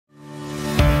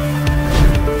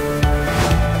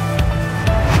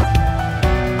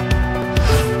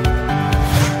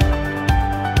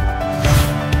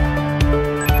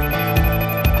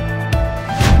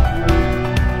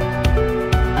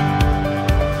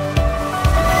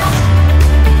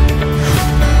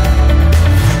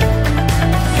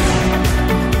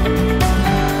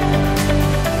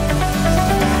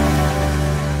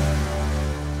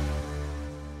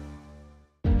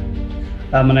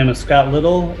My name is Scott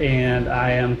Little, and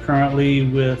I am currently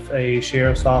with a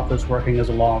sheriff's office working as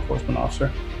a law enforcement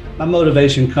officer. My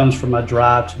motivation comes from my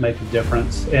drive to make a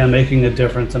difference, and making a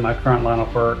difference in my current line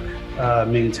of work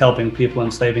means helping people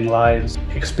and saving lives.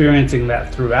 Experiencing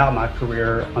that throughout my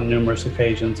career on numerous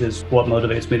occasions is what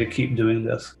motivates me to keep doing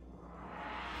this.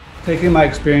 Taking my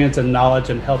experience and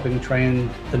knowledge and helping train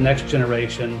the next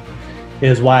generation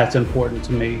is why it's important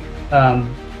to me.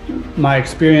 My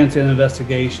experience in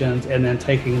investigations and then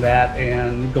taking that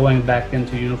and going back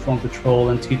into uniform patrol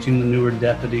and teaching the newer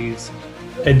deputies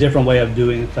a different way of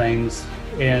doing things,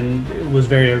 and it was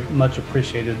very much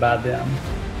appreciated by them.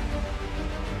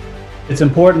 It's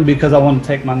important because I want to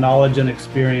take my knowledge and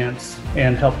experience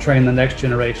and help train the next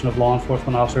generation of law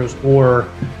enforcement officers, or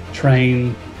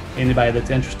train anybody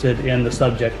that's interested in the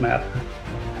subject matter.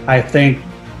 I think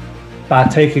by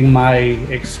taking my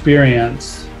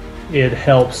experience, it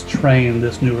helps train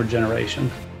this newer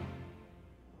generation.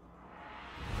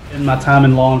 In my time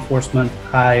in law enforcement,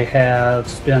 I have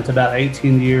spent about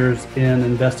 18 years in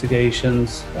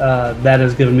investigations. That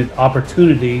has given me the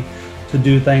opportunity to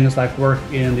do things like work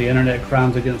in the Internet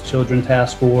Crimes Against Children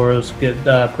Task Force, get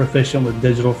proficient with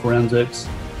digital forensics.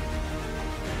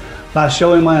 By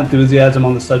showing my enthusiasm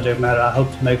on the subject matter, I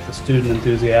hope to make the student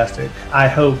enthusiastic. I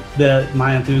hope that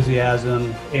my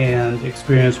enthusiasm and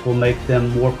experience will make them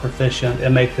more proficient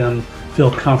and make them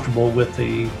feel comfortable with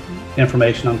the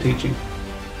information I'm teaching.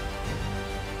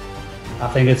 I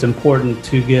think it's important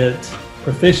to get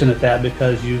proficient at that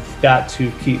because you've got to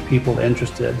keep people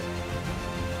interested.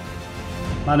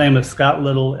 My name is Scott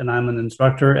Little, and I'm an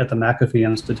instructor at the McAfee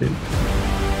Institute.